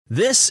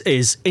This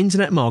is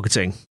Internet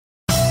Marketing.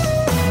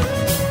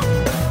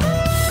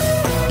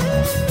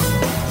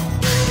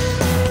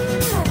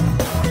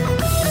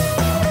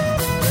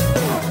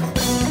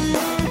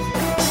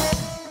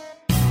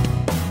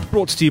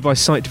 Brought to you by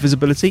Site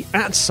Visibility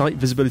at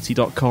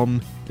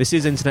sitevisibility.com. This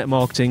is Internet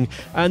Marketing,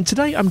 and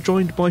today I'm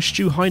joined by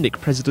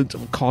Heinecke, President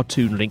of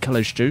Cartoon Link.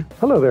 Hello, Stu.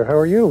 Hello there, how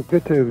are you?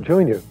 Good to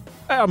join you.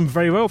 I'm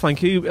very well,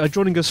 thank you.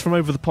 Joining us from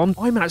over the pond,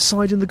 I'm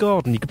outside in the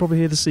garden. You can probably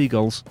hear the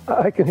seagulls.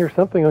 I can hear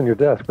something on your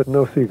desk, but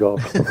no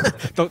seagulls.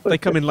 They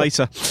come in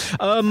later.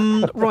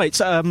 Right,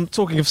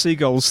 talking of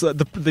seagulls,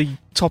 the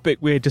topic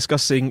we're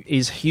discussing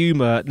is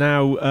humour.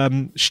 Now,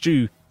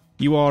 Stu,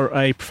 you are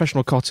a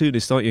professional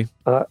cartoonist, aren't you?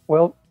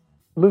 Well,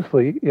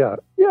 loosely, yeah.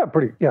 Yeah,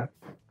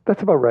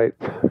 that's about right.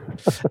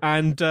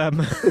 And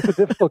it's a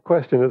difficult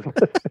question, isn't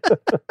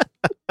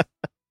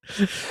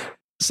it?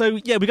 So,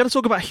 yeah, we're going to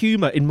talk about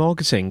humour in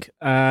marketing,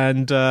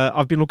 and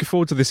I've been looking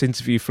forward to this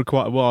interview for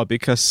quite a while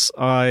because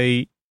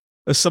as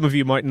some of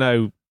you might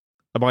know,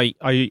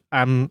 I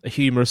am a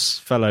humorous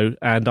fellow,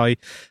 and I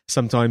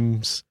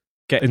sometimes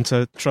get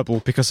into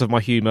trouble because of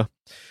my humour.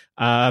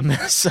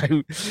 So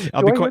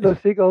I'll be quite. Hear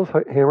those seagulls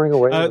hammering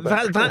away.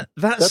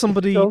 That's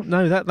somebody. Seagulls?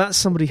 No, that's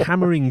somebody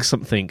hammering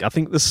something. I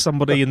think there's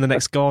somebody in the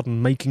next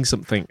garden making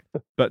something.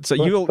 But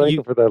Thank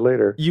you for that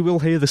later. You will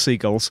hear the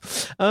seagulls.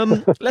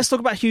 Let's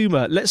talk about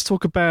humour. Let's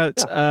talk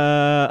about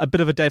a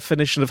bit of a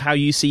definition of how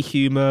you see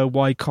humour,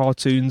 why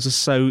cartoons are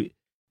so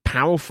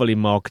powerful in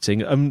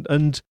marketing,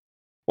 and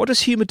what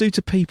does humour do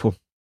to people?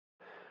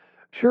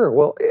 Sure.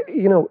 Well,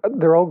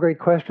 they're all great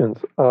questions.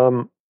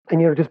 And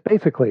just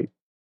basically,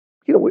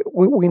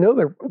 we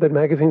know that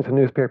magazines and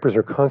newspapers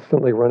are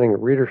constantly running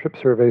readership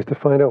surveys to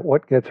find out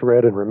what gets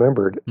read and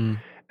remembered. And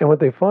what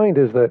they find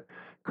is that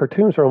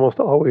cartoons are almost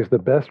always the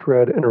best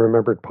read and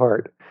remembered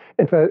part.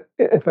 In fact,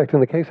 in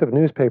the case of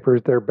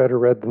newspapers, they're better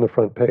read than the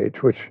front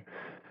page, which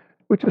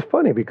is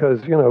funny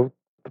because, the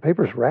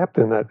paper's wrapped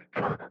in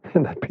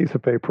that piece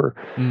of paper,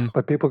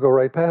 but people go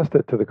right past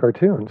it to the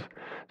cartoons.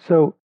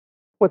 So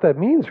what that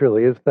means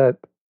really is that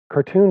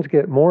cartoons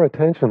get more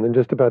attention than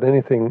just about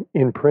anything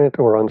in print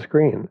or on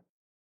screen.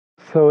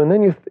 So, and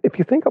then if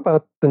you think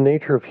about the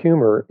nature of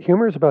humor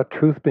is about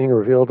truth being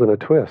revealed in a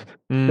twist,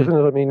 isn't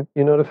it? I mean,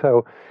 you notice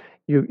how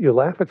you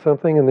laugh at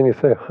something and then you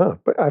say, huh,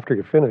 but after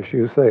you finish,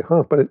 you say,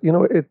 huh, but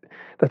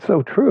that's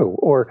so true.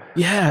 Or,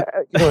 yeah,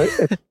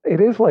 it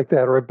is like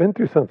that, or I've been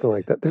through something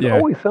like that. There's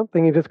always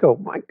something you just go,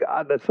 my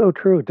God, that's so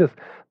true. Just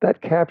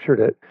that captured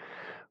it.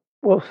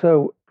 Well,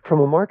 so from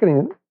a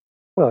marketing,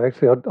 well,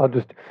 actually, I'll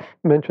just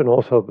mention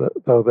also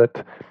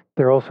that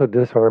they're also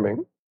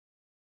disarming.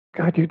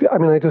 God,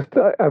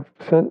 I've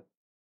sent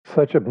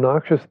such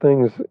obnoxious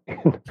things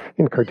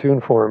in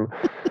cartoon form,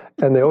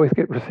 and they always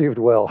get received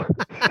well.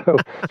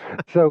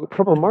 So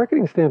from a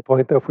marketing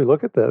standpoint, though, if we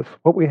look at this,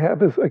 what we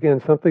have is, again,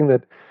 something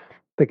that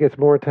gets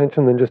more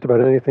attention than just about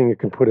anything you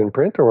can put in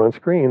print or on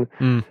screen.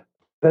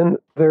 Then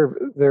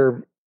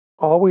they're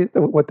always,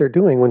 what they're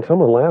doing when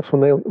someone laughs,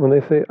 when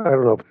they say, I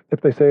don't know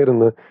if they say it in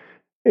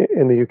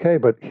the UK,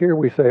 but here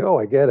we say, oh,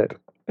 I get it.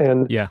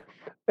 And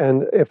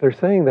if they're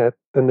saying that,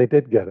 then they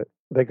did get it.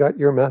 They got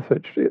your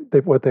message.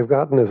 What they've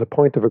gotten is a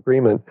point of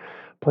agreement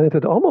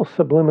planted almost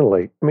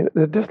subliminally. I mean,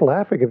 they're just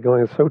laughing and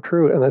going, it's so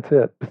true, and that's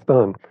it. It's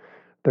done.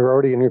 They're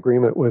already in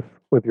agreement with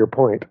your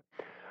point.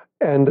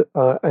 And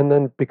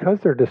then because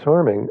they're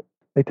disarming,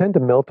 they tend to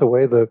melt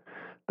away that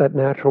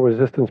natural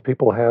resistance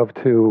people have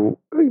to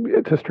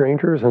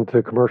strangers and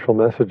to commercial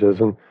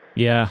messages. And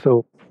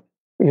so,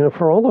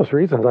 for all those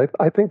reasons,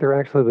 I think they're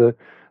actually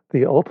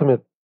the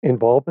ultimate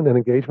involvement and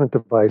engagement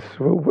device,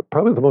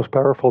 probably the most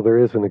powerful there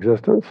is in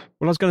existence.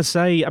 Well, I was going to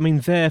say, I mean,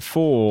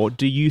 therefore,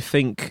 do you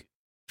think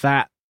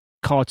that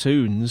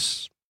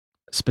cartoons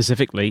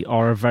specifically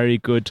are a very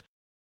good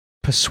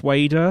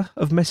persuader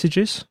of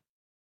messages?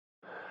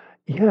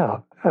 Yeah,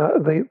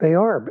 they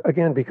are,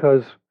 again,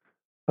 because,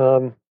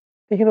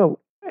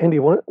 Andy,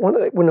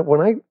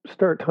 when I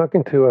start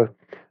talking to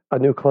a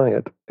new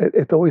client,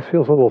 it always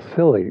feels a little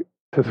silly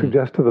to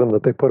suggest to them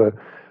that they put a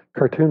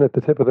cartoon at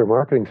the tip of their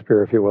marketing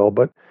spear, if you will.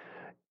 But,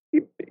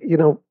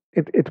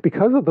 it's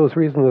because of those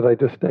reasons that I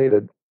just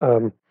stated.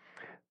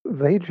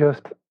 They're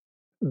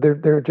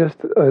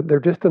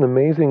just an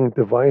amazing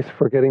device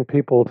for getting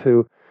people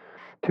to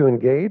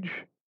engage.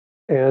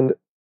 And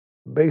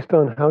based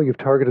on how you've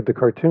targeted the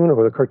cartoon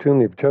or the cartoon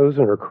you've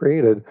chosen or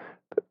created,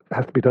 it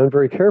has to be done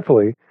very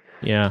carefully.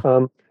 Yeah.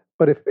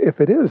 But if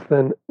it is,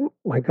 then,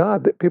 my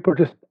God, people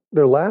are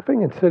they're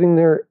laughing and sitting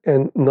there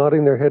and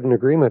nodding their head in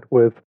agreement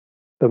with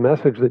the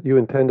message that you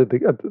intended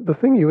the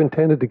thing you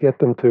intended to get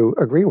them to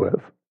agree with.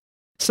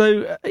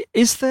 So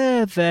is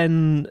there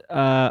then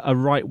a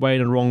right way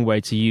and a wrong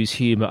way to use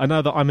humour? I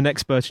know that I'm an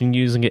expert in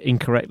using it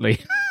incorrectly,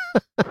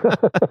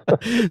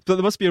 but there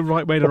must be a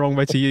right way and a wrong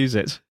way to use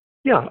it.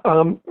 Yeah,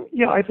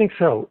 I think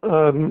so.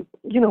 One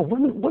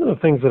of the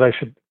things that I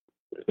should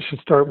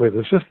start with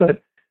is just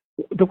that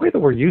the way that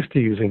we're used to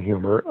using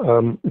humor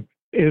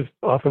is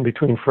often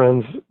between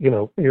friends.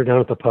 You're down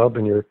at the pub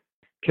and you're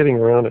kidding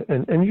around,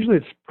 and usually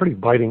it's pretty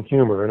biting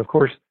humor. And of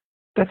course,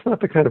 that's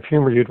not the kind of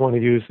humor you'd want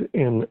to use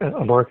in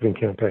a marketing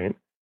campaign.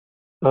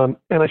 And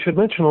I should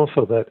mention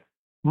also that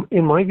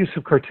in my use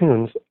of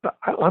cartoons,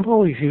 I'm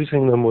always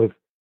using them with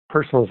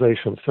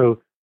personalization.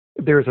 So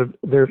there is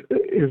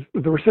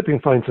the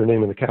recipient finds their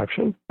name in the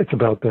caption. It's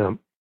about them,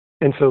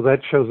 and so that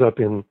shows up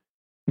in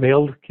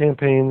mailed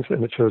campaigns,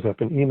 and it shows up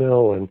in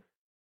email and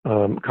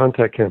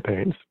contact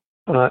campaigns.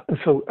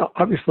 So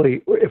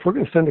obviously, if we're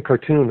going to send a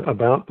cartoon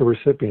about the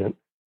recipient,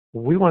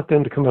 we want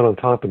them to come out on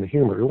top in the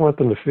humor. We want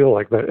them to feel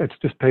like that it's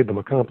just paid them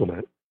a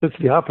compliment. It's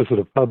the opposite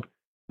of pub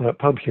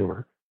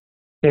humor.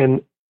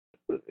 And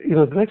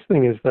the next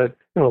thing is that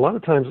a lot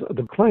of times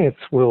the clients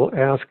will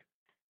ask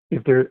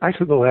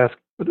they'll ask,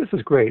 "But this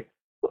is great.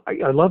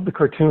 I love the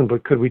cartoon,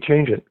 but could we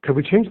change it? Could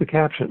we change the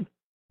caption?"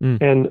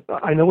 And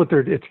I know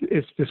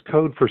it's just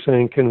code for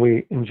saying, can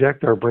we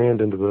inject our brand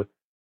into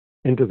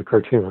the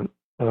cartoon?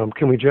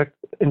 Can we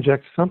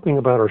inject something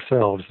about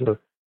ourselves,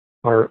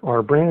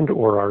 our brand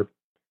or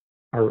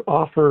our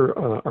offer,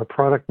 our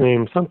product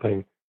name,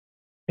 something?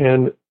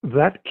 And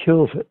that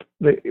kills it.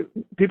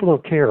 People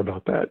don't care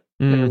about that.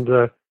 And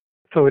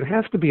so it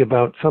has to be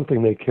about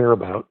something they care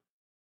about.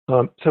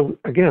 So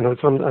again,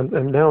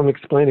 I'm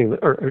explaining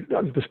or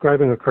I'm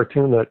describing a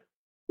cartoon that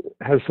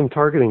has some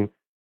targeting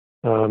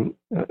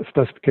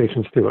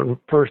specifications to it.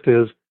 First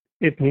is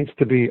it's going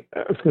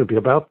to be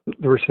about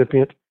the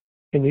recipient.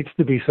 It needs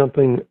to be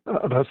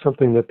about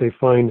something that they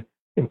find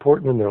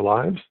important in their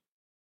lives,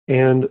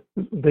 and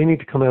they need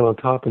to come out on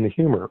top in the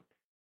humor.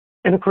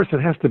 And of course, it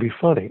has to be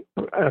funny.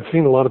 I've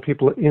seen a lot of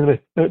people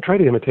try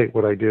to imitate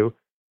what I do,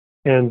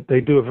 and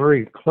they do a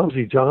very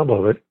clumsy job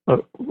of it,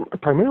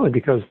 primarily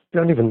because they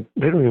don't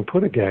even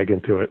put a gag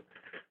into it.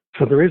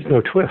 So there is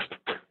no twist.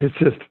 It's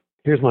just,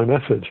 here's my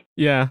message.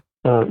 Yeah.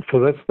 So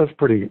that's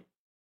pretty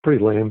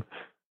lame.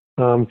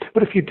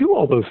 But if you do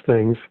all those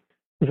things,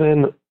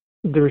 then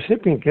the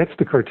recipient gets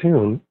the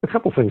cartoon. A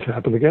couple things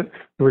happen. The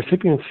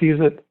recipient sees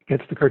it,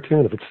 gets the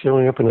cartoon. If it's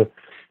showing up in a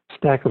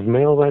stack of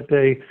mail that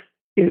day,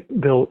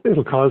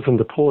 it'll cause them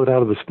to pull it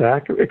out of the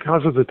stack. It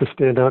causes it to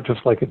stand out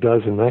just like it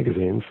does in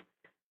magazines.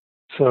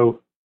 So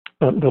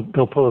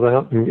they'll pull it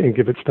out and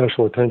give it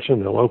special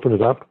attention. They'll open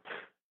it up.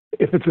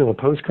 If it's in a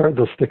postcard,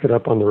 they'll stick it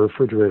up on the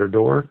refrigerator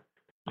door.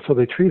 So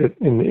they treat it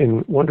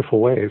in wonderful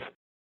ways.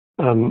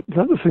 The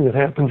other thing that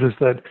happens is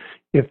that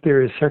if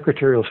there is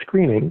secretarial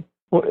screening,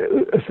 well,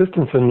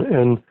 assistants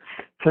and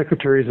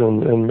secretaries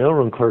and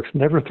mailroom clerks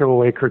never throw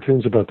away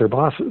cartoons about their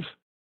bosses.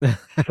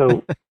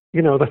 So,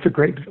 that's a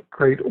great,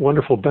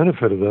 wonderful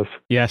benefit of this.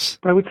 Yes.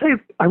 But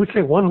I would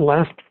say one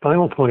last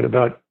final point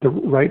about the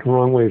right and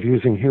wrong way of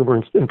using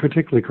humor, and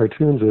particularly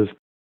cartoons, is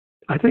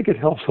I think it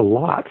helps a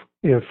lot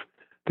if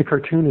the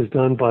cartoon is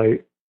done by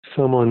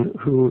someone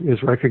who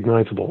is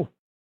recognizable.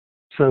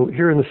 So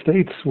here in the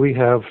States, we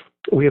have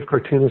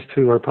cartoonists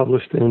who are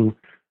published in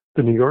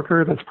the New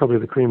Yorker. That's probably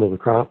the cream of the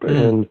crop,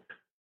 and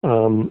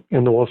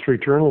the Wall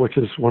Street Journal, which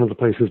is one of the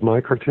places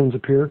my cartoons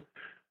appear.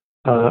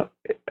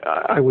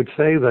 I would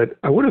say that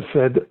I would have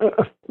said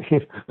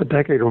a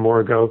decade or more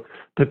ago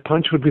that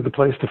Punch would be the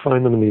place to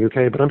find them in the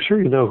UK, but I'm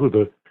sure you know who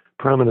the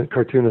prominent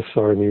cartoonists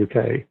are in the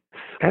UK.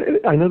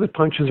 I know that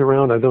Punch is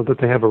around. I know that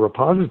they have a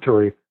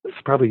repository.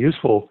 It's probably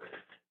useful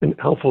and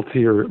helpful to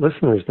your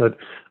listeners. That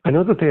I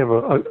know that they have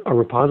a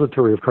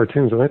repository of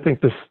cartoons, and I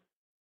think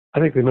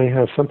they may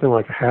have something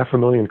like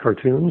 500,000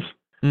 cartoons.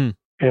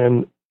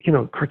 And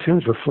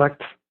cartoons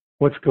reflect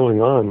what's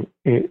going on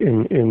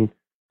in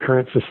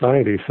current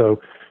society.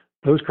 So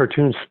those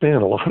cartoons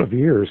span a lot of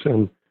years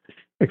and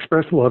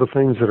express a lot of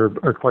things that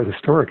are quite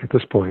historic at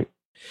this point.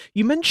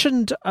 You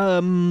mentioned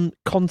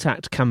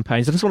contact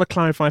campaigns. I just want to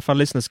clarify for our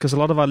listeners, because a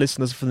lot of our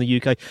listeners are from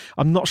the UK.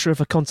 I'm not sure if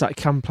a contact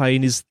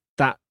campaign is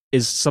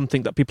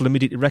something that people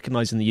immediately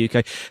recognise in the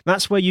UK.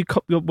 That's where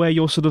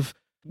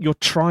you're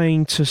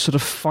trying to sort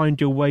of find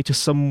your way to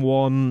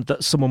someone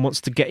that someone wants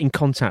to get in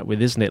contact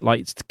with, isn't it?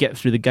 Like to get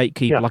through the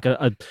gatekeeper, like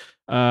a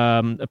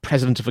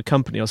president of a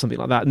company or something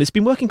like that. And it's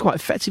been working quite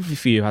effectively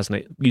for you, hasn't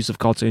it? Use of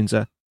cartoons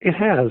there. It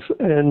has,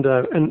 and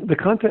the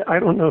contact. I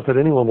don't know that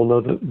anyone will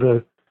know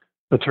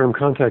the term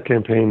contact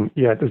campaign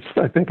yet.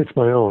 I think it's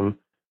my own.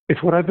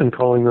 It's what I've been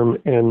calling them,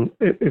 and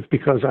it's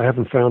because I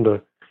haven't found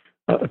a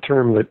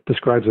term that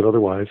describes it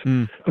otherwise.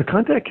 The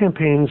contact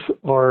campaigns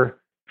are.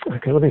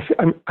 Okay, let me see.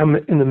 I'm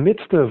in the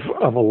midst of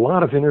a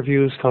lot of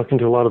interviews, talking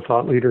to a lot of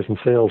thought leaders in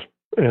sales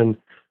and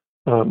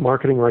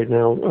marketing right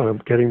now,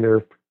 getting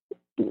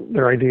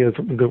their ideas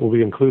that will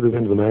be included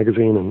into the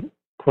magazine and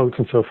quotes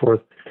and so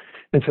forth.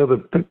 And so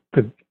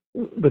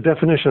the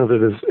definition of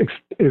it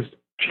is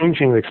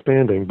changing and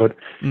expanding, but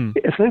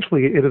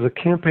essentially it is a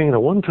campaign, a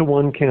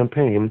one-to-one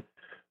campaign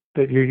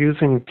that you're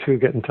using to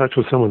get in touch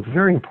with someone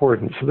very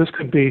important. So this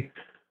could be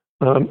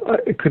a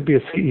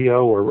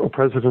CEO or a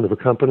president of a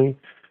company.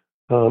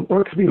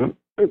 Or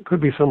it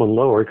could be someone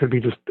lower. It could be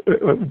just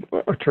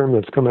a term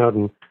that's come out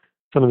in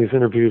some of these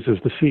interviews as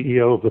the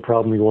CEO of the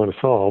problem you want to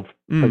solve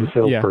as a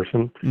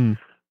salesperson.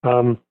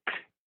 Yeah.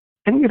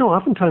 And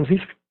oftentimes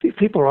these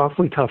people are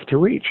awfully tough to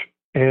reach,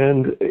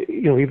 and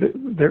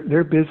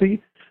they're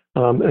busy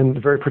and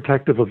very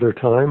protective of their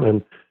time,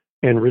 and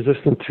and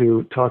resistant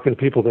to talking to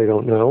people they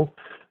don't know.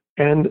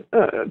 And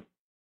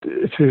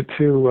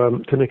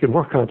to make it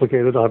more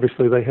complicated,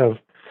 obviously they have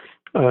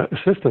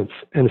assistants,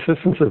 and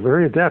assistants are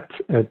very adept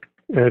at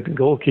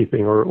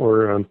goalkeeping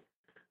or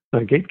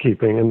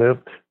gatekeeping, and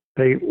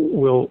they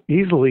will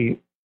easily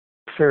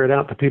ferret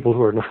out the people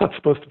who are not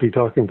supposed to be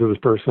talking to this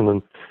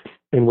person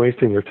and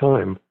wasting their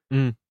time.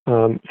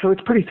 So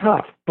it's pretty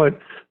tough. But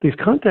these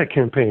contact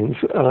campaigns,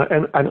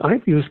 and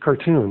I've used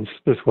cartoons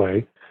this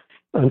way.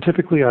 And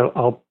typically,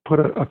 I'll put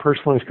a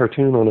personalized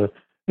cartoon on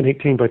an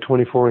 18 by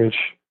 24 inch.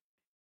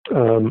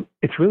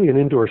 It's really an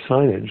indoor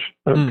signage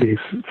piece.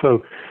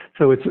 So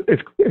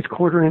it's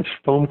quarter-inch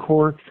foam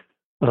core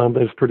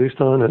that is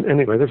produced on. And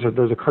anyway,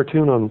 there's a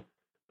cartoon on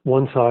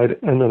one side,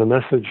 and then a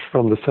message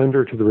from the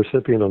sender to the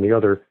recipient on the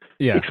other,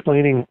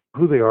 explaining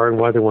who they are and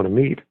why they want to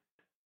meet.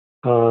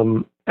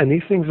 And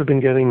these things have been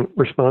getting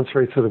response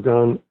rates that have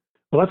gone.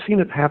 Well, I've seen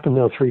it happen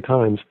now 3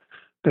 times.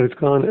 That it's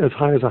gone as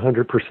high as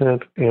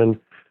 100%, and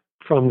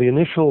from the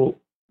initial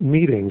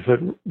meetings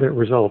that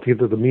result,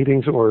 either the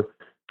meetings or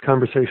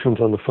conversations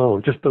on the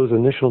phone, just those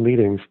initial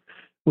meetings,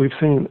 we've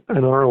seen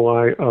an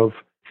ROI of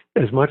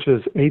as much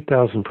as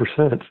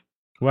 8,000%.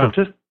 Wow.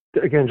 Just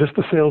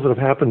the sales that have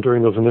happened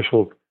during those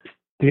initial,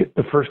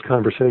 the first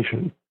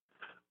conversation.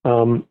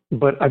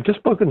 But I've just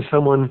spoken to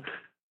someone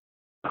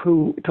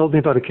who told me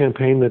about a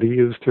campaign that he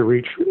used to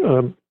reach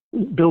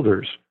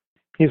builders.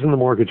 He's in the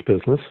mortgage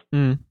business,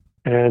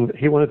 and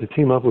he wanted to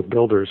team up with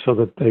builders so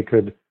that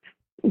the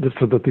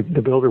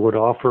builder would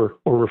offer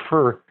or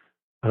refer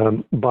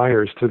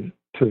buyers to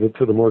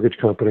the mortgage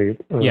company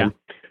to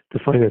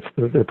finance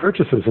their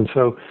purchases. And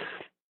so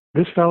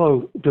this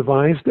fellow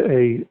devised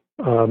a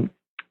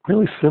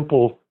really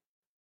simple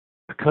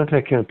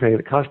contact campaign.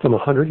 It cost him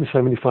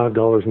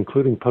 $175,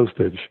 including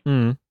postage.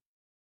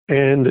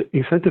 And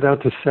he sent it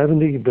out to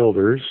 70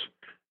 builders.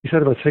 He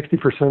said about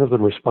 60% of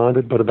them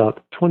responded, but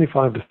about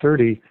 25 to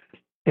 30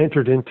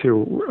 entered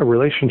into a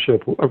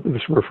relationship,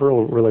 this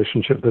referral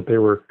relationship that they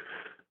were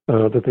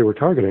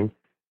targeting,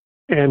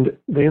 and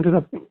they ended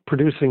up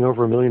producing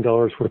over $1 million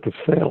worth of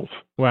sales.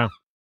 Wow!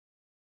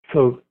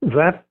 So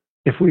that,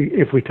 if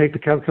we take the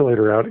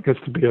calculator out, it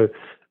gets to be a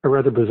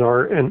rather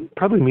bizarre and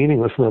probably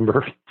meaningless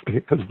number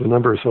because the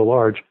number is so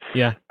large.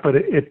 Yeah. But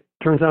it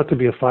turns out to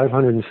be a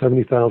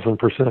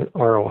 570,000%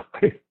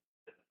 ROI.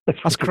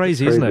 That's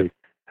crazy, isn't it?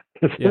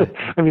 Yeah.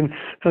 I mean,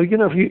 so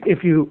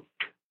if you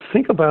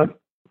think about,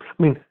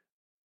 I mean,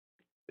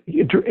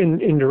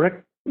 in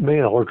direct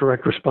mail or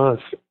direct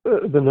response,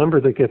 the number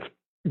that gets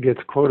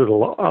quoted a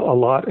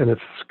lot, and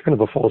it's kind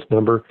of a false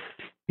number,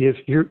 is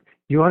you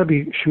ought to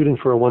be shooting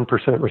for a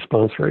 1%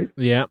 response rate.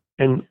 Yeah.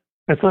 And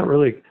that's not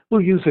really.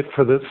 We'll use it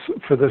for this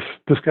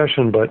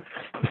discussion, but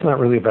it's not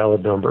really a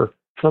valid number.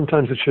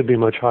 Sometimes it should be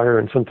much higher,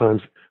 and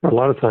sometimes, or a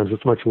lot of times,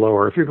 it's much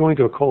lower. If you're going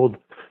to a cold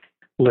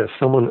list,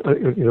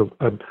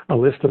 a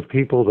list of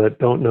people that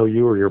don't know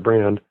you or your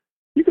brand,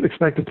 you could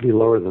expect it to be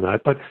lower than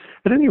that. But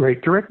at any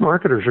rate, direct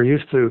marketers are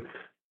used to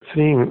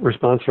seeing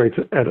response rates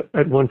at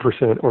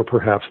 1% or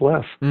perhaps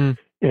less.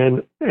 And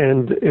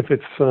if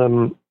it's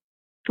a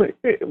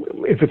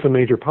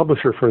major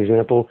publisher, for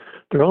example,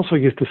 they're also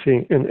used to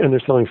seeing, and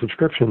they're selling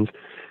subscriptions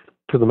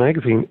to the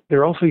magazine,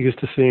 they're also used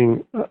to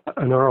seeing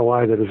an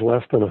ROI that is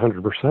less than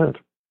 100%.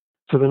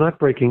 So they're not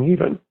breaking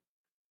even.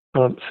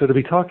 So to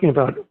be talking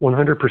about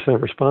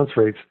 100% response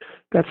rates,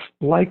 that's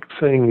like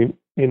saying,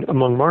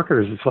 among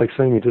marketers, it's like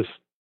saying you just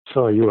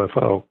saw a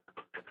UFO.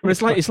 Well,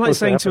 it's like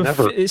saying to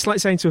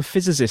a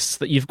physicist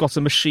that you've got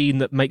a machine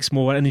that makes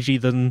more energy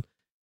than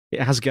it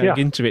has going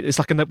into it. It's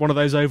like one of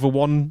those over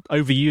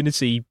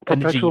unity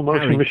perpetual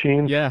motion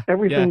machine. Yeah,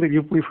 everything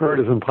that we've heard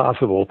is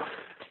impossible,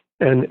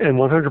 and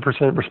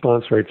 100%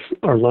 response rates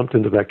are lumped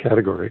into that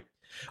category.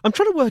 I'm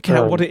trying to work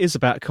out what it is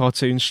about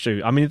cartoons,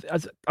 Stu. I mean,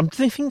 I'm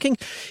thinking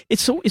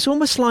it's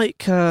almost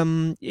like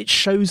it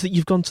shows that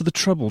you've gone to the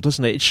trouble,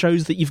 doesn't it? It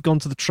shows that you've gone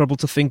to the trouble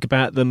to think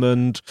about them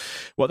and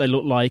what they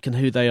look like and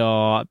who they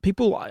are.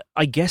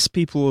 I guess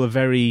people are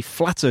very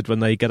flattered when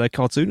they get a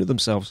cartoon of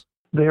themselves.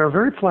 They are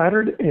very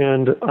flattered,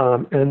 and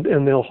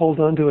they'll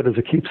hold on to it as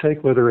a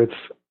keepsake, whether it's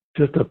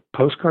just a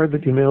postcard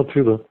that you mail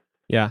through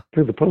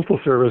the postal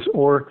service,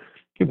 or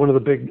one of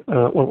the big,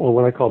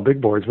 what I call big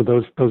boards, with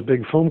those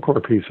big foam core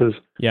pieces,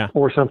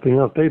 or something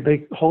else.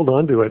 They hold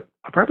on to it.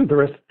 Probably the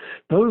rest.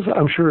 Those,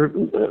 I'm sure,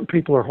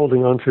 people are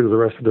holding on to the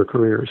rest of their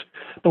careers.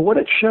 But what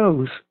it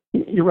shows,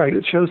 you're right,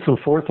 it shows some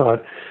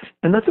forethought,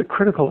 and that's a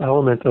critical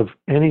element of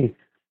any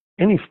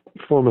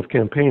form of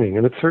campaigning,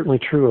 and it's certainly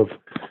true of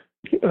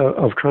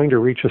trying to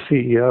reach a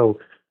CEO.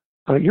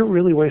 You're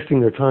really wasting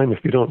their time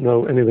if you don't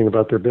know anything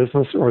about their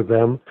business or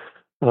them,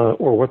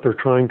 or what they're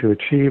trying to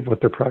achieve,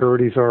 what their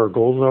priorities are or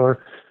goals are,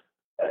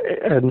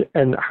 and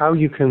how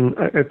you can,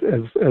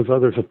 as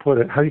others have put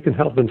it, how you can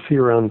help them see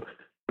around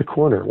the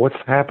corner, what's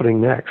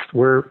happening next,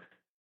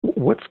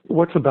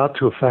 what's about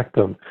to affect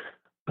them.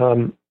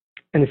 And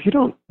if you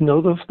don't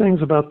know those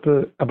things about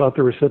the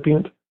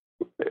recipient,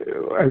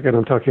 again,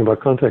 I'm talking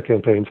about contact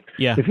campaigns.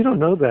 Yeah. If you don't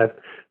know that,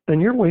 then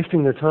you're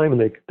wasting their time,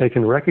 and they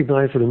can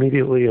recognize it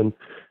immediately, and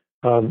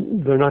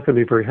they're not going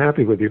to be very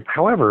happy with you.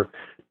 However,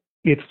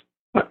 it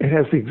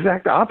has the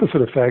exact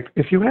opposite effect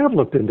if you have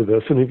looked into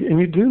this and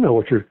you do know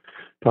what you're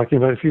talking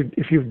about.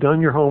 If you've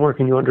done your homework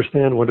and you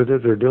understand what it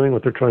is they're doing,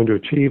 what they're trying to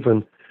achieve,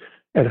 and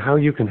how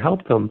you can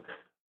help them,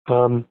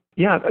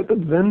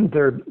 then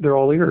they're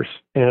all ears,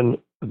 and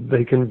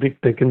they can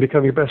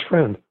become your best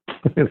friend.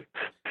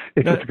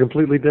 It's just a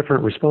completely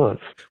different response.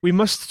 We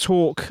must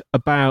talk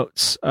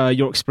about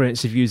your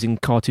experience of using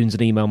cartoons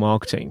in email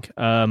marketing.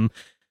 I'm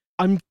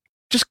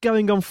just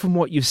going on from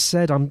what you've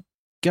said. I'm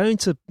going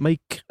to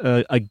make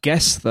a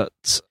guess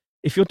that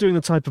if you're doing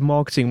the type of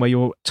marketing where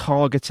you're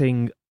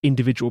targeting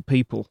individual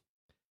people,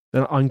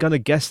 then I'm going to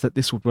guess that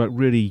this would work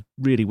really,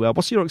 really well.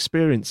 What's your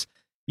experience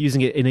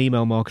using it in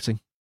email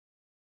marketing?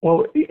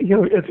 Well,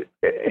 if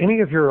any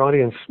of your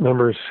audience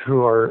members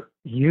who are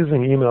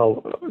using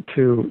email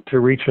to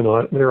reach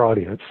their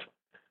audience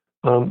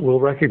will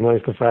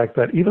recognize the fact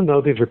that even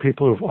though these are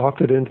people who've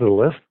opted into the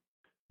list,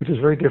 which is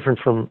very different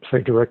from,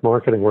 say, direct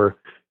marketing where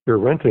you're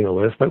renting a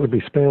list, that would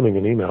be spamming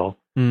an email.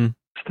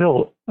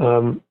 Still,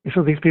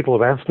 so these people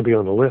have asked to be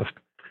on the list.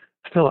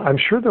 Still, I'm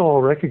sure they'll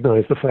all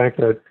recognize the fact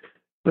that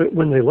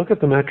when they look at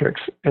the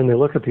metrics and they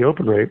look at the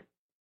open rate,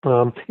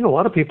 a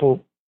lot of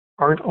people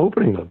aren't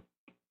opening them.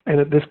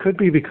 And this could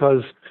be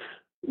because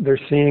they're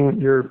seeing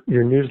your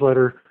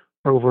newsletter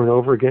over and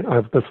over again.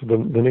 That's the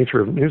nature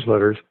of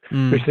newsletters.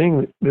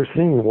 They're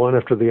seeing one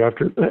after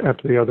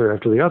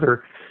the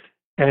other,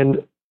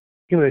 and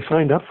they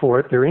signed up for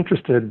it. They're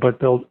interested, but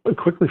they'll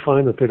quickly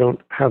find that they don't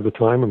have the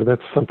time. I mean,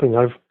 that's something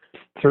I've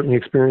certainly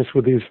experienced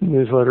with these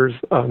newsletters.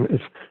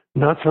 It's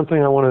not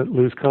something I want to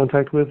lose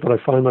contact with, but I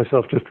find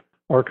myself just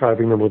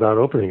archiving them without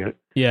opening it.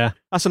 Yeah,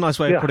 that's a nice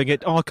way of putting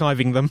it.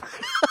 Archiving them.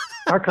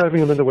 Archiving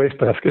them in the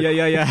wastebasket.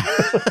 Yeah.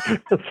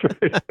 That's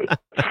right.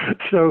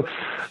 So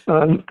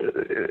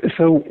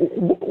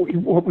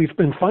what we've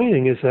been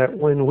finding is that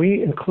when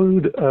we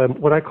include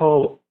what I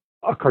call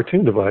a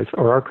cartoon device,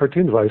 or our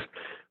cartoon device,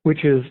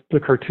 which is the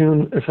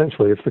cartoon,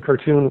 essentially, it's the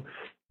cartoon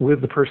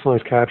with the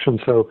personalized caption.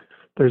 So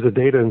there's a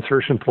data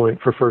insertion point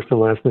for first and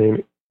last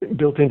name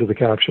built into the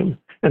caption,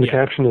 and the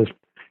caption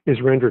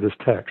is rendered as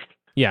text.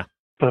 Yeah,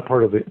 not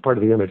part of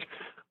the image.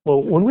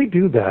 Well, when we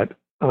do that,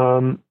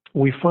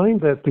 we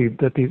find that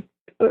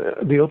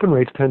the open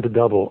rates tend to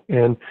double,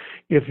 and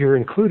if you're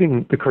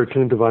including the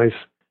cartoon device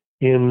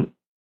in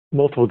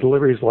multiple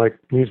deliveries like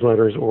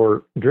newsletters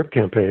or drip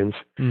campaigns,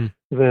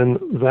 then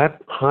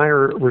that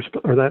higher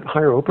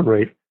open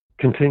rate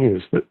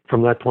continues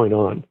from that point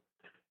on,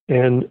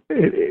 and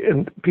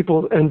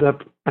people end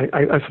up.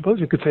 I suppose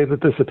you could say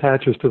that this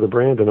attaches to the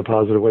brand in a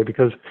positive way,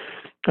 because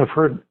I've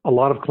heard a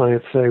lot of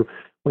clients say,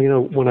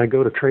 well, when I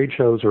go to trade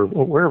shows or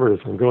wherever it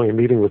is I'm going and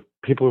meeting with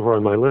people who are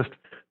on my list,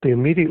 they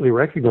immediately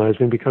recognize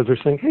me because they're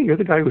saying, hey, you're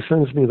the guy who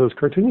sends me those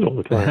cartoons all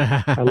the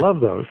time. I love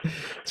those.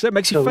 So it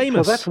makes you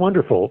famous. So that's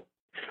wonderful.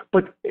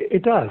 But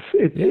it does.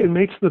 It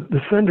makes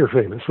the sender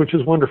famous, which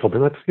is wonderful.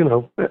 And that's,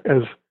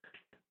 as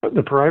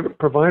the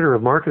provider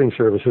of marketing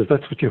services,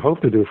 that's what you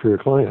hope to do for your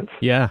clients.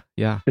 Yeah.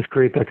 Is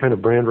create that kind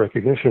of brand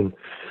recognition.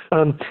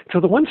 So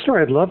the one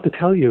story I'd love to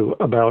tell you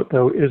about,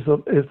 though, is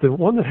the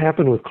one that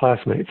happened with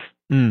Classmates.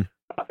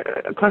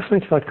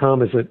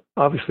 Classmates.com is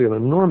obviously an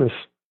enormous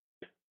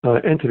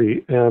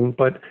entity,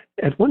 but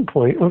at one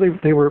point,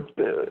 they were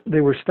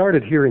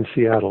started here in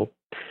Seattle,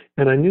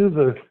 and I knew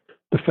the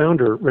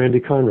founder, Randy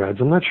Conrads.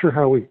 I'm not sure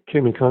how we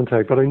came in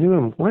contact, but I knew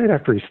him right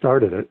after he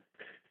started it,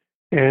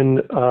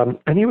 and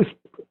he was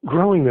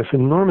growing this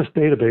enormous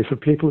database of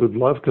people who'd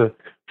love to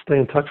stay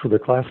in touch with their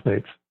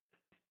classmates,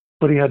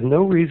 but he had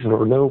no reason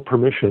or no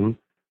permission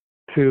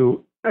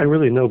to, and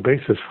really no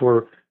basis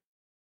for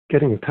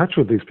getting in touch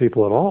with these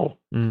people at all,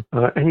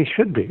 and he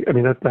should be. I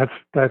mean,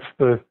 that's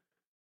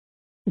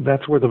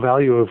where the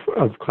value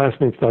of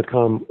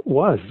Classmates.com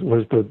was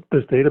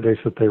this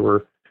database that they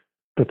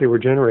were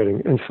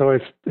generating. And so I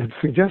had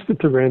suggested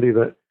to Randy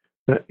that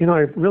I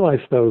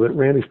realized, though, that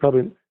Randy's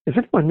probably, is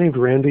anyone named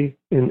Randy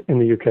in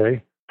the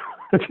UK?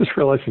 I'm just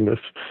realizing this.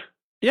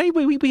 Yeah,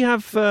 we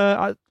have.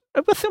 I'm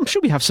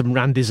sure we have some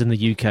Randys in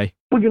the UK.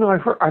 Well,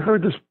 I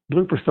heard this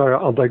blooper story.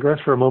 I'll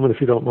digress for a moment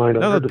if you don't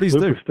mind. I heard this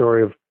blooper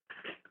story of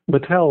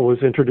Mattel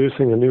was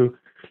introducing a new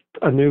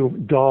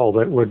doll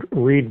that would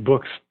read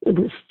books. It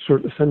was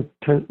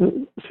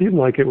seemed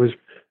like it was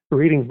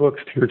reading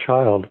books to your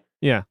child.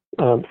 Yeah.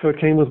 So it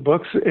came with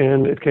books,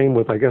 and it came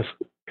with, I guess,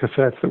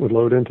 cassettes that would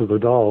load into the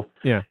doll.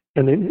 Yeah.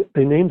 And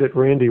they named it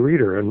Randy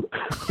Reader, and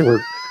they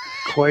were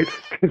quite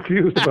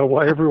confused about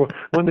why everyone,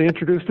 when they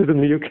introduced it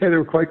in the UK, they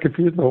were quite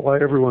confused about why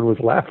everyone was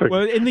laughing.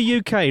 Well, in the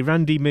UK,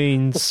 Randy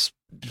means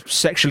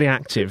sexually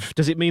active.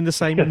 Does it mean the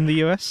same in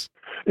the US?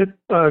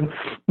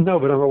 No,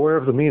 but I'm aware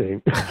of the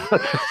meaning.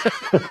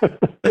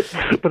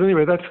 But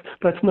anyway,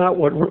 that's not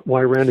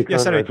why Randy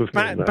Conrads was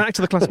named. Back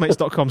to the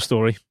Classmates.com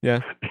story. Yeah.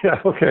 Yeah.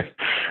 Okay.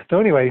 So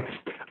anyway,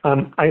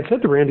 I had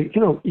said to Randy,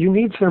 you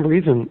need some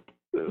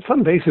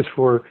basis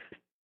for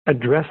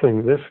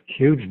addressing this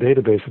huge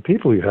database of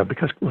people you have,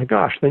 because my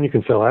gosh, then you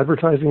can sell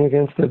advertising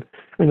against it,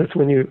 and that's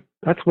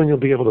when you'll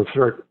be able to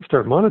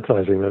start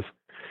monetizing this.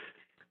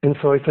 And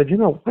so I said,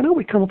 why don't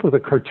we come up with a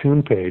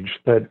cartoon page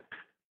that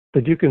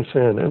you can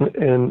send,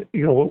 and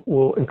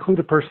we'll include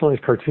a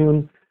personalized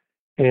cartoon,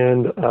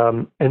 and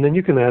then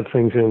you can add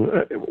things in,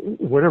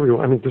 whatever you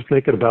want. I mean, just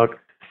make it about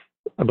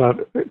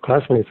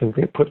classmates and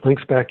put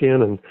links back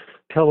in and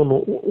tell them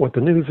what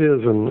the news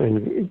is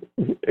and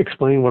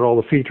explain what all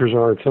the features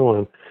are and so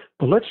on.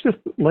 But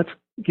let's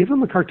give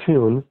them a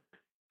cartoon,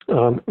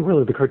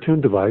 really the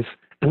cartoon device,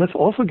 and let's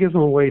also give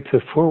them a way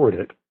to forward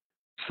it.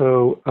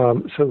 So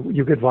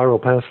you get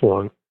viral pass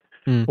along.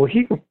 Well,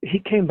 he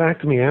came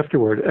back to me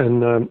afterward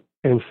and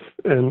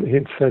he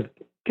said,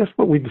 guess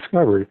what we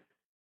discovered?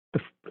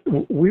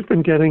 We've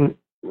been getting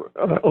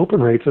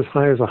open rates as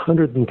high as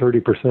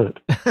 130%.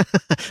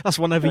 That's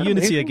 1 over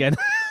Unity again.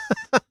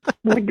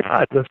 My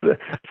God.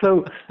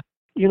 So,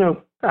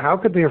 how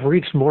could they have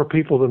reached more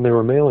people than they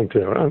were mailing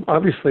to?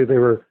 Obviously,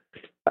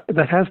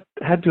 that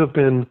had to have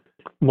been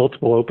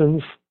multiple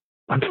opens.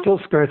 I'm still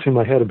scratching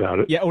my head about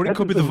it. Yeah, or it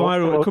could be the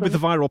viral. It could be the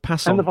viral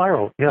pass on. And the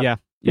viral. Yeah.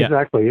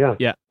 Exactly.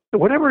 Yeah.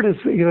 Whatever it is,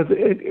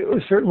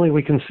 certainly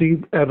we can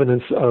see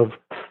evidence of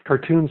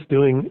cartoons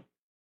doing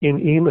in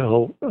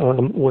email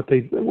what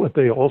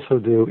they also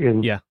do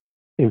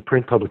in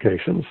print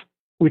publications,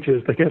 which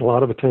is they get a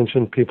lot of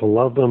attention. People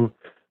love them.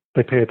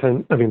 They pay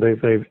attention. I mean, they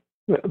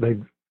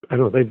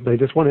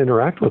just want to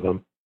interact with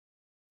them.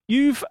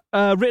 You've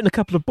written a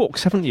couple of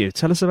books, haven't you?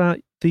 Tell us about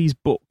these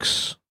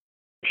books.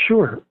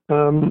 Sure.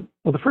 Well,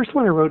 the first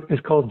one I wrote is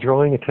called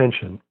Drawing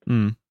Attention.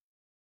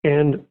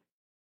 And,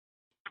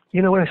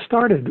 when I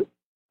started,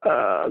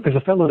 there's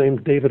a fellow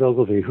named David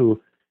Ogilvy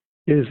who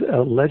is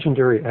a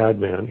legendary ad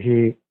man.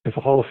 He is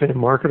a Hall of Fame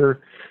marketer.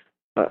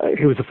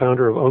 He was the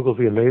founder of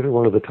Ogilvy and Mather,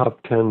 one of the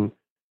top 10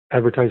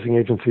 advertising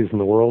agencies in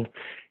the world.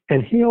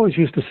 And he always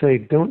used to say,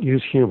 don't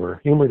use humor.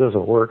 Humor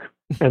doesn't work.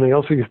 And he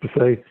also used to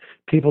say,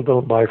 people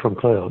don't buy from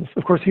clowns.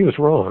 Of course, he was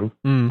wrong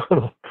on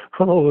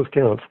all those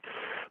counts.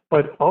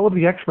 But all of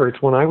the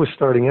experts, when I was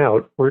starting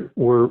out,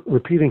 were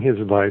repeating his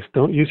advice.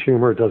 Don't use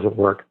humor. It doesn't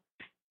work.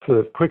 It's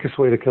the quickest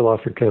way to kill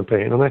off your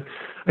campaign. And I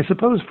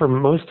suppose for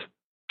most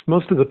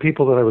of the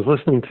people that I was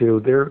listening to,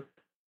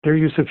 their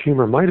use of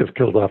humor might have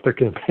killed off their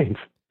campaigns.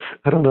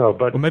 I don't know.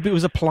 But or maybe it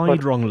was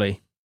applied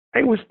wrongly.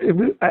 It was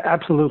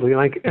absolutely.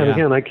 And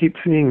again, I keep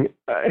seeing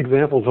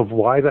examples of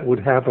why that would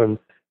happen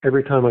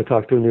every time I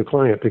talk to a new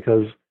client,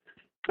 because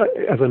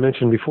as I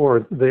mentioned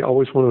before, they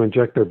always want to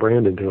inject their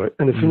brand into it.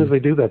 And as soon as they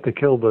do that, they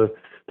kill the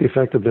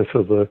effectiveness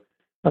of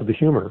the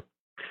humor.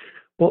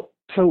 Well,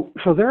 so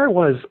there I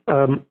was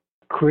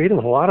creating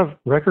a lot of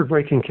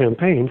record-breaking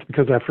campaigns,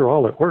 because after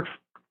all, it works.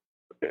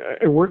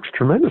 It works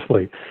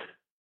tremendously.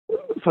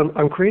 So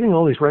I'm creating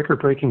all these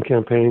record-breaking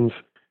campaigns,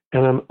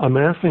 and I'm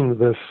amassing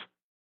this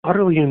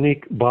utterly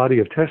unique body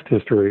of test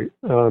history.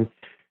 And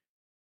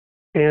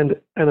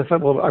I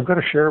thought, well, I've got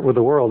to share it with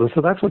the world. And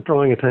so that's what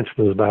Drawing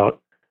Attention is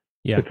about.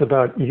 Yeah. It's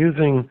about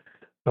using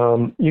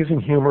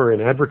humor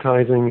in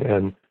advertising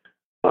and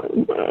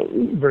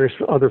various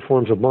other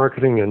forms of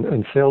marketing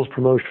and sales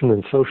promotion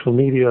and social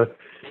media,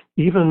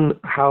 even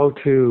how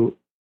to,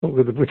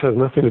 which has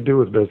nothing to do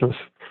with business,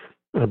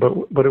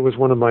 but it was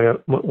one of my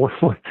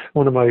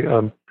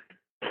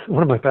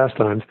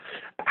pastimes,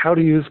 how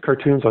to use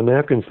cartoons on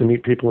napkins to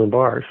meet people in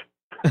bars,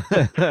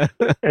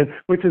 and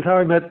which is how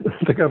I met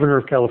the governor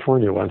of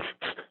California once.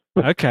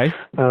 Okay.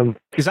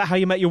 Is that how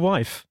you met your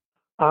wife?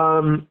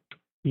 I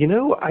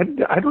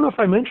don't know if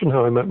I mentioned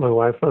how I met my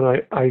wife, but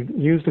I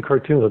used the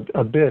cartoon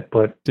a bit.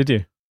 But did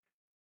you?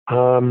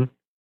 So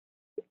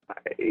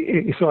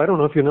I don't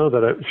know if you know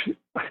that.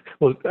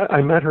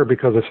 I met her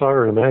because I saw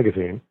her in a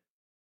magazine.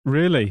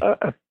 Really?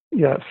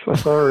 Yes, I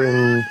saw her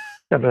in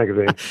that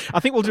magazine. I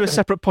think we'll do a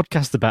separate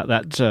podcast about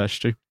that,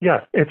 Stu.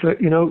 Yeah,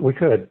 we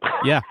could.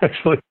 Yeah,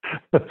 actually.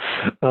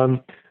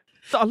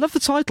 I love the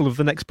title of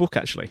the next book.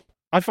 Actually,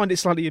 I find it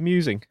slightly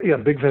amusing. Yeah,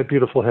 Big Fat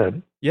Beautiful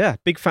Head. Yeah,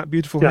 Big Fat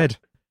Beautiful Head.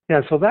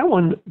 Yeah, so that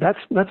one, that's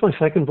my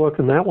second book,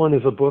 and that one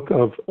is a book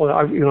of. Well,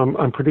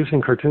 I'm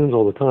producing cartoons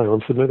all the time.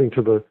 I'm submitting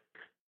to the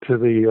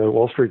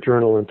Wall Street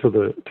Journal and to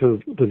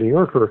the New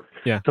Yorker.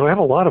 Yeah. So I have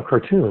a lot of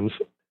cartoons.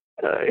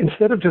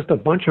 Instead of just a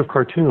bunch of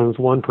cartoons,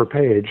 one per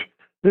page,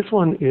 this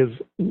one is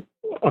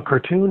a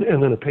cartoon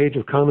and then a page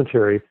of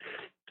commentary.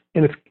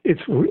 And it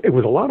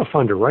was a lot of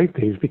fun to write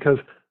these because,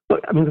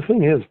 I mean, the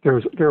thing is,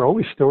 there are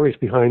always stories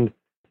behind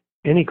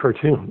any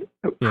cartoon.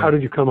 Yeah. How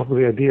did you come up with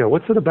the idea?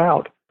 What's it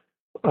about?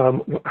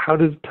 How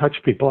did it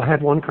touch people? I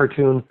had one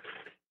cartoon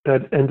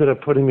that ended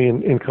up putting me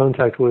in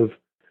contact with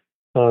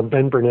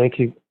Ben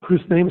Bernanke,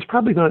 whose name is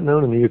probably not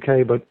known in the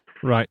UK, but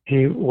right.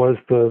 He was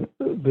the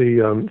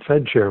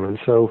Fed chairman,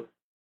 so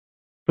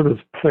sort of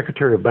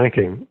Secretary of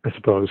Banking, I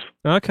suppose.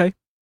 Okay.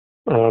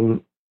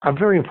 A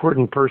very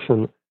important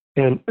person,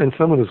 and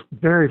someone who's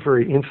very,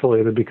 very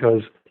insulated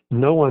because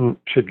no one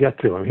should get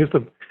to him.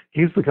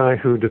 He's the guy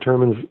who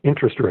determines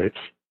interest rates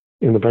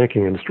in the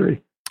banking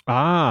industry.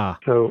 Ah.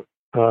 So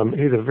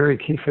he's a very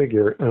key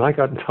figure, and I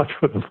got in touch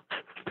with him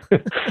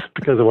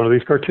because of one of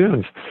these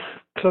cartoons.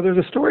 So there's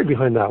a story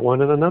behind that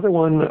one, and another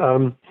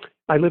one.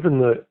 I live in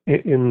the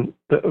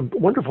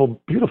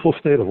wonderful, beautiful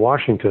state of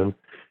Washington,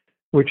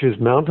 which is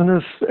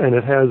mountainous and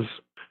it has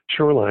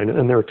shoreline,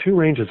 and there are two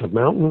ranges of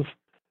mountains.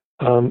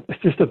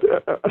 It's just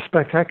a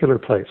spectacular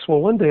place. Well,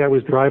 one day I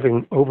was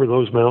driving over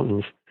those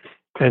mountains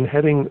and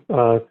heading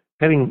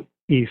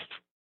east,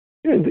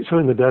 so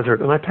in the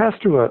desert, and I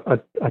passed through a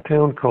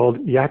town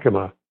called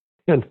Yakima.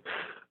 And,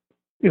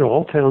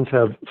 all towns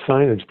have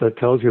signage that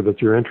tells you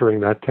that you're entering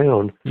that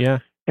town. Yeah.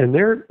 And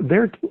their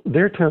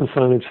town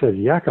signage said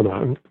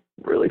Yakima, and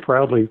really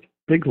proudly,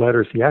 big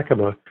letters,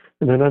 Yakima,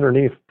 and then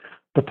underneath,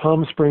 the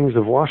Palm Springs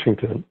of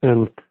Washington.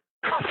 And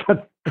I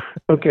said,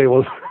 okay,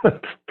 well,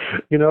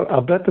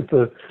 I'll bet that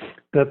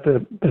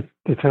the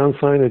town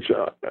signage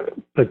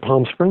that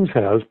Palm Springs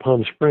has,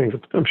 Palm Springs,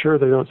 I'm sure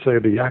they don't say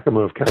the Yakima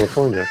of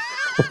California.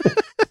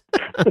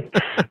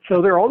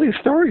 So there are all these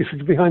stories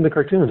behind the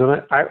cartoons,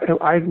 and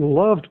I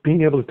loved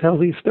being able to tell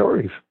these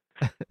stories.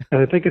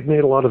 And I think it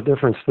made a lot of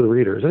difference to the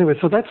readers. Anyway,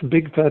 so that's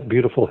Big Fat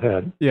Beautiful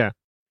Head. Yeah.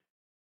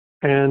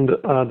 And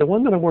the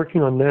one that I'm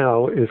working on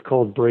now is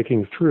called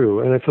Breaking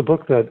Through, and it's a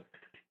book that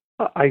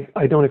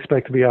I don't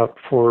expect to be out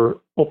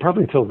for,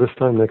 probably until this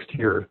time next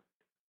year.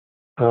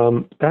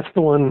 That's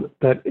the one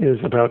that is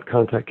about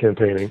contact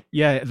campaigning.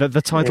 Yeah,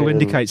 the title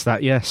indicates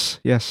that, yes.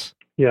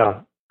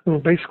 Yeah. Well,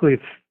 basically,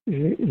 it's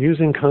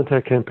using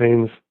contact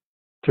campaigns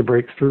to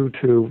break through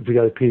to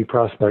VIP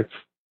prospects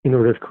in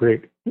order to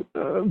create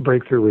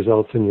breakthrough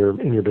results in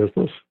your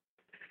business.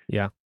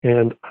 Yeah.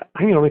 And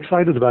I'm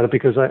excited about it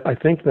because I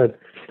think that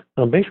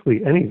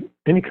basically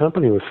any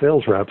company with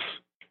sales reps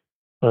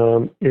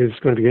is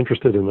going to be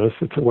interested in this.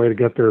 It's a way to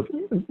get their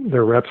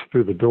reps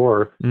through the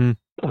door to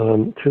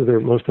their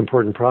most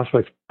important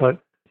prospects.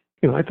 But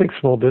I think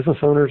small business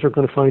owners are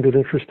going to find it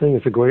interesting.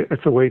 It's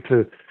a way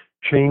to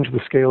change the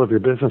scale of your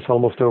business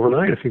almost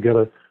overnight. If you get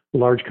a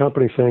large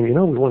company saying, we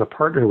want to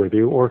partner with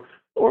you, or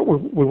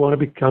we want to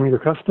become your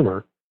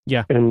customer.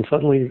 Yeah. And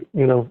suddenly,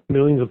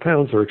 millions of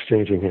pounds are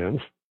exchanging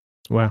hands.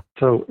 Wow.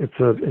 So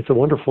it's a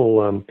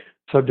wonderful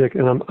subject,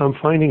 and I'm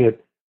finding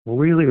it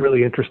really,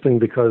 really interesting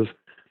because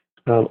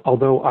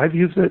although I've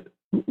used it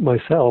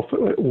myself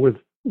with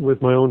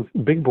my own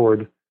big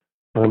board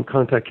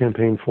contact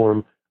campaign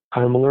form,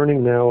 I'm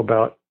learning now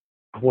about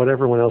what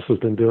everyone else has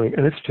been doing,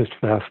 and it's just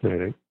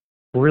fascinating.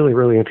 Really,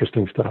 really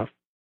interesting stuff.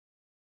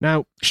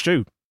 Now,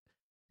 Stu,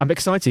 I'm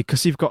excited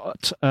because you've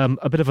got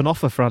a bit of an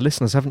offer for our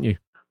listeners, haven't you?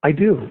 I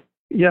do.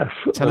 Yes.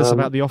 Tell us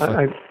about the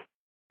offer.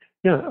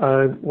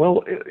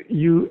 Well,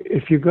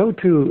 if you go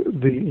to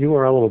the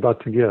URL I'm about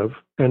to give,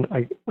 and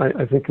I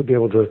think you'll be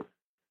able to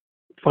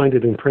find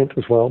it in print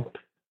as well.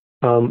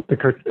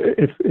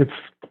 It's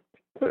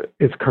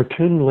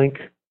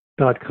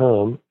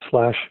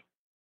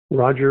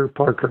cartoonlink.com/Roger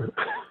Parker.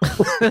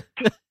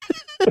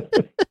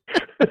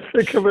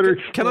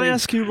 Can I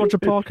ask who Roger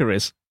Parker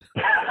is?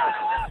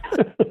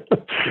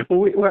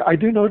 Well, I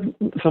do know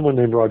someone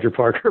named Roger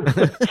Parker,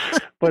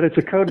 but it's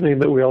a code name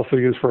that we also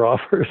use for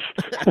offers.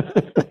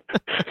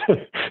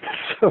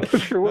 So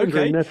if you're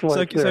wondering, that's why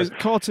so it's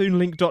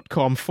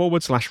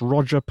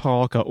cartoonlink.com/Roger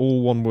Parker,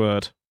 all one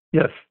word.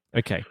 Yes.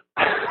 Okay.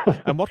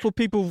 And what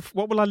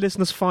will our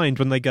listeners find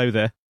when they go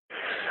there?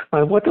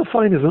 What they'll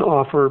find is an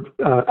offer,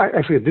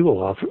 actually a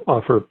dual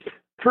offer.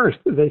 First,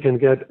 they can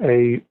get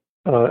an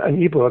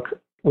ebook,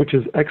 which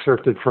is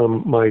excerpted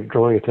from my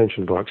Drawing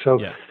Attention book.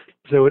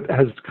 So it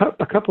has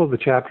a couple of the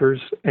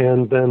chapters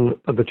and then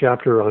the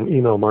chapter on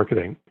email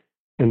marketing,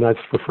 and that's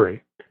for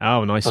free.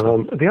 Oh, nice.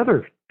 The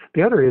other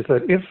is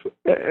that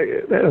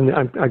and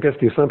I guess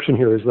the assumption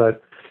here is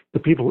that the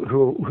people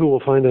who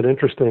will find it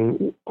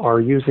interesting are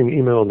using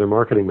email in their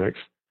marketing mix.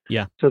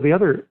 Yeah. So the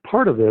other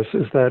part of this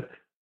is that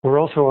we're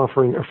also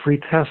offering a free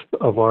test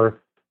of our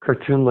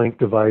Cartoon Link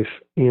device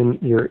in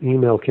your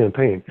email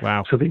campaign.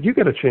 Wow. So that you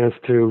get a chance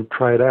to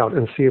try it out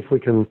and see if we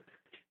can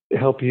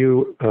help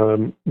you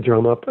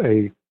drum up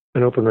an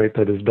open rate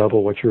that is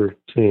double what you're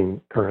seeing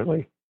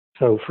currently.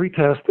 So free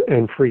test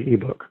and free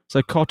ebook.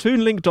 So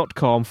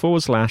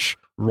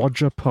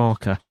cartoonlink.com/Roger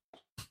Parker.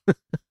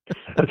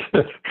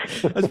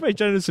 That's very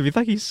generous of you.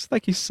 Thank you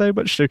so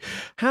much, Stu.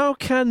 How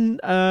can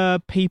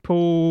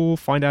people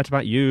find out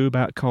about you,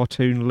 about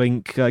Cartoon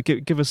Link?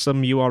 Give us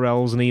some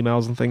URLs and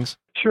emails and things.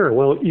 Sure.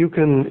 Well, you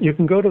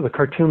can go to the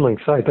Cartoon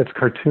Link site. That's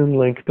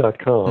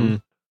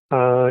cartoonlink.com.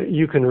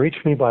 You can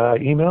reach me by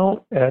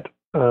email at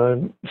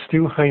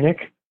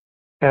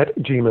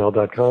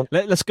stuheinecke@gmail.com.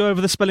 Let's go over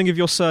the spelling of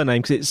your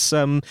surname, because it's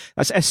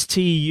that's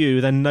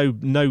STU, then no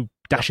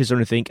dashes or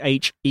anything.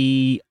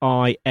 HEINECKE,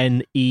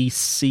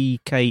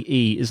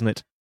 isn't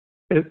it?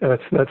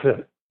 That's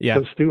it. Yeah.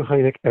 So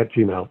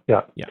stuheinecke@gmail.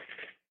 Yeah. Yeah.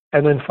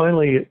 And then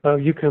finally,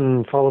 you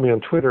can follow me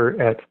on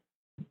Twitter at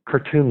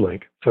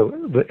CartoonLink. So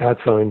the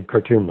 @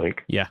 CartoonLink.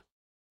 Yeah.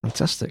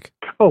 Fantastic.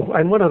 Oh,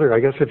 and one other, I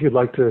guess, if you would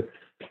like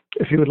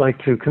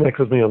to connect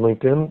with me on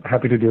LinkedIn,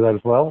 happy to do that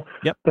as well.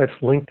 Yep. That's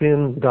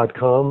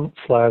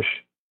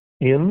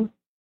linkedin.com/in,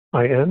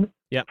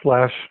 yep. /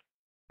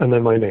 and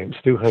then my name,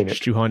 Stu Heinecke.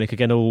 Stu Heinecke,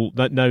 again, all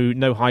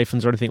no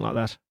hyphens or anything like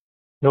that.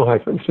 No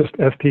hyphens, just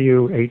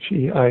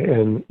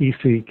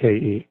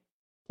STUHEINECKE.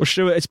 Well,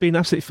 Stuart, it's been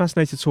absolutely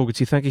fascinating talking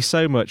to you. Thank you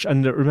so much.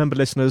 And remember,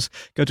 listeners,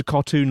 go to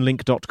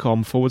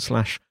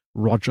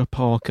cartoonlink.com/Roger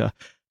Parker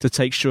to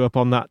take Stu up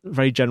on that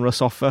very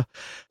generous offer.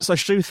 So,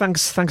 Stu,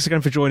 thanks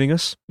again for joining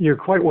us. You're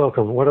quite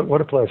welcome. What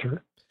a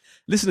pleasure.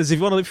 Listeners, if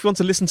you want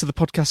to listen to the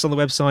podcast on the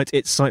website,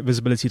 it's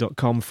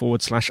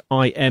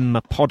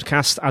sitevisibility.com/IM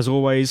podcast. As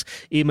always,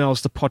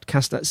 emails to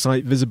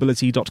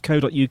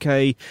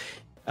podcast@sitevisibility.co.uk.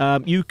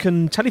 You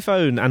can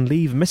telephone and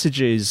leave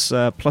messages,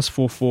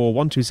 +44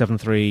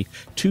 1273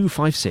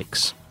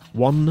 256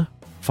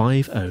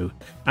 150.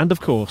 And of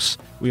course,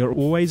 we are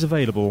always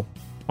available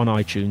on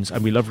iTunes,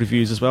 and we love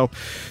reviews as well.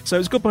 So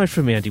it's goodbye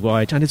from me, Andy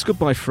White, and it's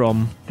goodbye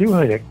from Stu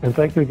Heinecke, and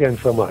thank you again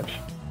so much.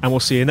 And we'll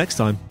see you next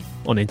time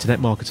on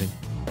Internet Marketing.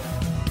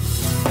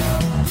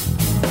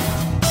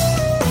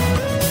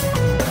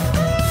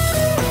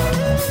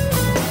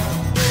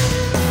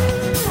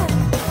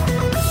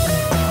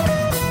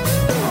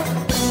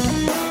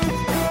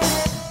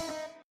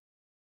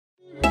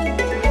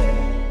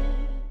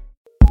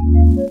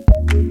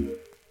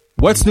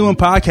 What's new in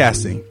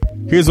podcasting?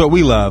 Here's what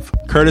we love,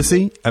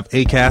 courtesy of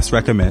Acast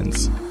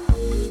Recommends.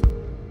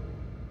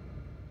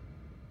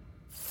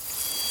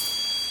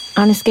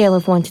 On a scale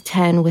of 1 to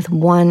 10, with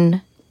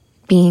 1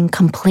 being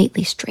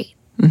completely straight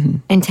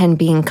and 10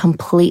 being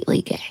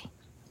completely gay,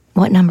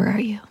 what number are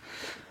you?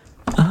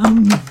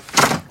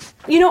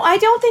 You know, I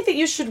don't think that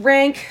you should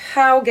rank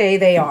how gay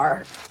they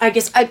are. I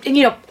guess,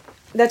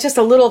 that's just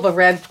a little of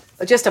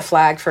just a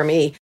flag for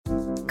me.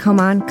 Come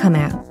On, Come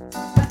Out.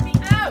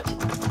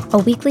 A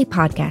weekly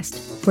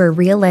podcast where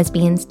real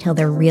lesbians tell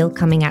their real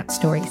coming out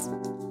stories.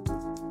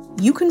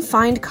 You can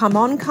find Come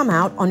On, Come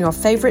Out on your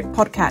favorite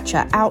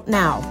podcatcher out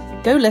now.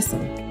 Go listen.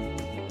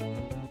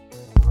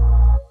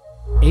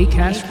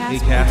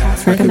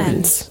 Acast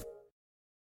recommends.